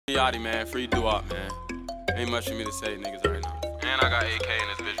Yachty, man, free Daidough, man. Ain't much for me to say, niggas, right now. And I got AK in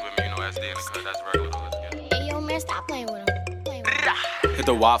this bitch with me, you know, SD in the cut, that's regular though, let's get it. Hey, yo, man, stop playing with him. Hit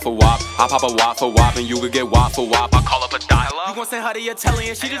the wop for wop, I pop a wop for wop, and you could get wop for wop. I call up a Daidough. You gon' send her to your telling,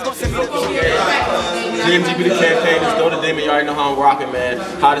 and she just gon' send me the GMGB the campaign, it's Daidough, you already know how I'm rocking, man.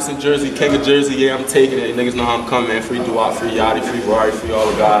 Hottest in Jersey, king of Jersey, yeah, I'm taking it. Niggas know how I'm coming, man. Free Daidough, free Yachty, free Rari, free all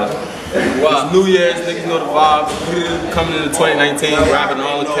the guys. It's New Year's, niggas know the vibe. Coming into 2019, grabbing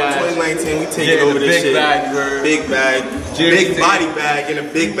all the cash. 2019, we taking over this shit. Big bag, big body bag in a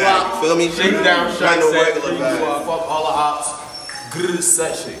big bag. You feel me? Shake down, shot no set, regular bag. fuck all the ops. Good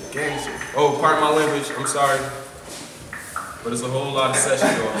set shit, gang shit. Oh, pardon my language, I'm sorry. But it's a whole lot of set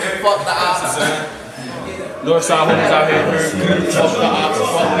shit going on. Fuck the ops. Northside homies out here, fuck the ops,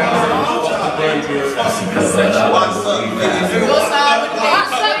 fuck the dangerous. Set shit.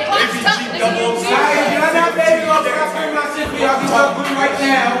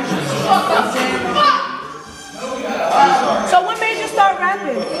 So what made you start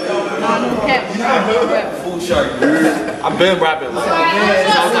rapping? I've been rapping.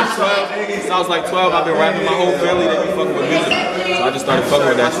 Sounds like 12. I've been rapping. My whole family, they be fucking with music. So I just started fucking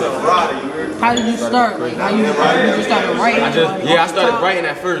with that shit. How did you start? How you started writing? I started writing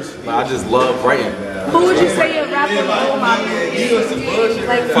at first, but I just love writing. Who would you say your rapping role model is?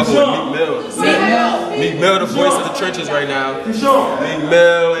 Fucking with Meek Mill. Meek Mill, the voice of the trenches right now. Meek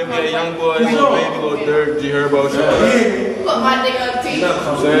Mill, NBA Youngboy, Lil Baby, Lil Durk, G Herbo, shit. Put my nigga up, T. You know what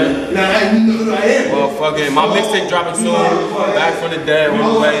I'm saying? Well, fucking, my mixtape dropping soon. Back from the Dead, on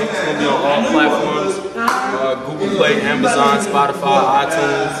the way. It's gonna be on all platforms. Google Play, Amazon, Spotify,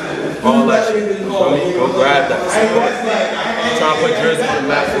 iTunes, all that shit. You feel me? Go grab that. I'm trying to put Jersey on the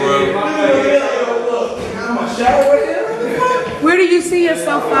map for real. Where do you see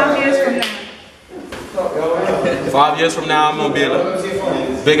yourself 5 years from now? 5 years from now, I'm gonna be in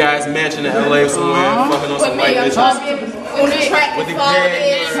a big ass mansion in LA somewhere, fucking on some white bitches. On the track With the with all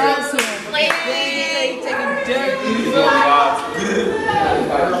gang.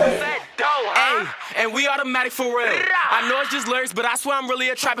 And we automatic for real. I know it's just lyrics, but I swear I'm really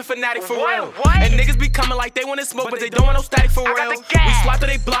a trapping fanatic for real. And niggas be coming like they wanna smoke, but they don't want no static for real. We swap to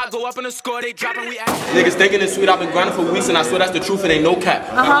they block, go up in the score, they dropping, we act. Niggas thinking it's sweet, I've been grinding for weeks and I swear that's the truth, it ain't no cap.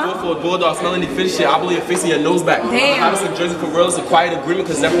 I'm going for a bulldog, smelling the fish shit, I believe in fixing your nose back. Hottest in Jersey for real, it's a quiet agreement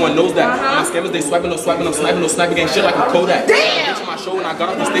cause everyone knows that. My scammers, they swiping, no swiping, no sniping, no sniping, gang shit like a Kodak. Damn! Bitch on my show when I got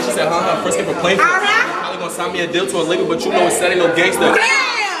off the station said, first came for playing for it. Probably gonna sign me a deal to a label, but you know it's that ain't no gangster.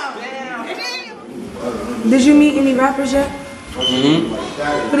 Did you meet any rappers yet?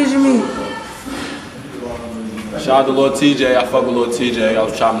 Who did you meet? Shout out to Lil TJ, I fuck with Lil TJ, I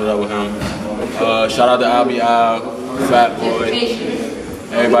was chopping it up with him. Shout out to Albie Al, Fat Boy,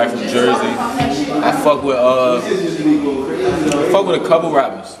 everybody from Jersey. I fuck with a couple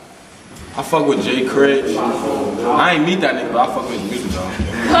rappers. I fuck with Jay Critch. I ain't meet that nigga, but I fuck with his music though.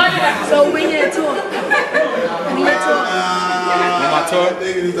 So when you tour? My tour?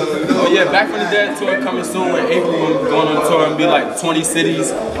 Oh yeah, Back from the Dead tour coming soon in April. I'm going on a tour and be like 20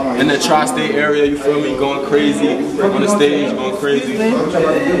 cities in the tri-state area, you feel me? Going crazy on the stage, going crazy. Going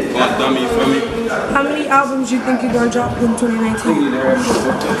dummy, you feel me? How many albums you think you're gonna drop in 2019?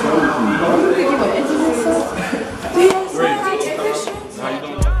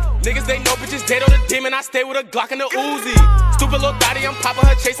 Niggas they know bitches Daidough the demon, I stay with a Glock and a Uzi. Stupid little thotty, I'm popping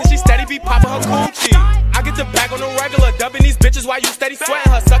her chasing, she steady be popping her coochie. I get the bag on the regular, dubbing these bitches while you steady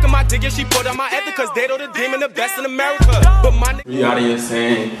sweating her. Sucking my dick and she put on my ethic, cause Daidough the demon, the best in America. But my nigga Yachty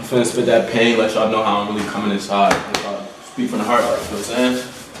insane, I'm finna spit that pain, let y'all know how I'm really coming inside. Speak from the heart, you know what I'm saying?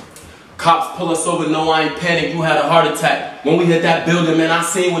 Cops pull us over, no I ain't panic, you had a heart attack. When we hit that building, man, I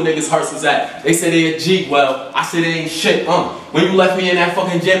seen where niggas' hearts was at. They said they a G, well, I said it ain't shit, When you left me in that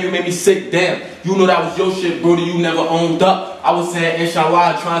fucking jam, you made me sick, damn. You know that was your shit, brody, you never owned up. I was saying,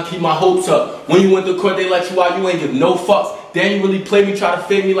 inshallah, trying to keep my hopes up. When you went to court, they let you out, you ain't give no fucks. Damn, you really played me, try to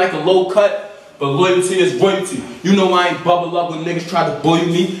fade me like a low cut. But loyalty is royalty. You know I ain't bubble up when niggas try to bully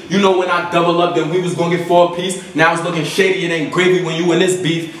me. You know when I double up, then we was gonna get 4 apiece. Now it's looking shady, it ain't gravy when you in this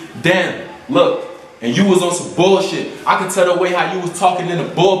beef. Damn, look, and you was on some bullshit. I can tell the way how you was talking in the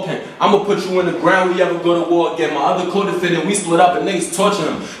bullpen. I'ma put you in the ground, we ever go to war again. My other co-defendant, we split up and niggas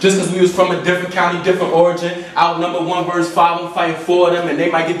torturing him. Just cause we was from a different county, different origin. Outnumber 1 versus 5, I'm fighting 4 of them, and they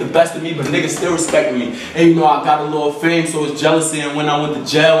might get the best of me, but niggas still respecting me. And you know I got a little fame, so it's jealousy, and when I went to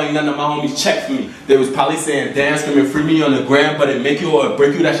jail, ain't none of my homies checked for me. They was probably saying, damn, screaming free me on the gram, but it make you or it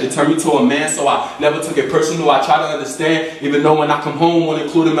break you, that shit turn me to a man, so I never took it personal. I try to understand, even though when I come home, won't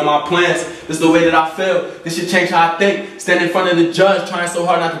include them in my plans. This is the way that I feel. This shit change how I think. make. Stand in front of the judge, trying so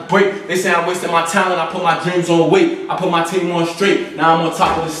hard not to break. They say I'm wasting my talent, I put my dreams on weight. I put my team on straight, now I'm on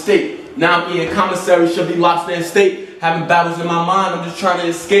top of the state. Now I'm eating commissary, should be lobster and steak. Having battles in my mind, I'm just trying to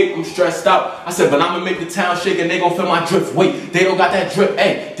escape, I'm stressed out. I said, but I'ma make the town shake and they gon' feel my drift. Wait, they don't got that drip,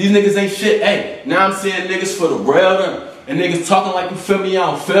 ayy. These niggas ain't shit, ayy. Now I'm seeing niggas for the real them. And niggas talking like you feel me, I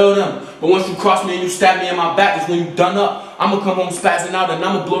don't feel them. But once you cross me and you stab me in my back, is when you done up. I'ma come home spazzing out and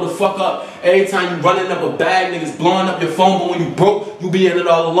I'ma blow the fuck up. Every time you running up a bag, niggas blowing up your phone, but when you broke, you be in it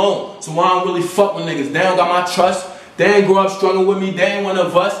all alone. So I don't really fuck with niggas, they don't got my trust. They ain't grow up struggling with me, they ain't one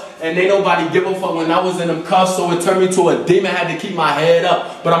of us. And they nobody give a fuck when I was in them cuffs. So it turned me to a demon, had to keep my head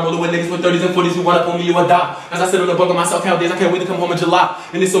up. But I'm rolling with niggas with 30s and 40s, you run up on me, you will die. As I sit on the bunk of my self count days, I can't wait to come home in July.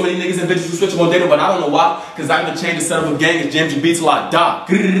 And there's so many niggas and bitches who switch up on Daidough, but I don't know why. Cause I can change the setup of gang is GMGB till I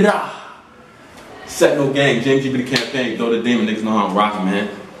die. Set no gang, GMGB the campaign, throw the demon, niggas know how I'm rocking, man.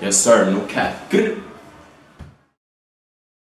 Yes sir, no cap.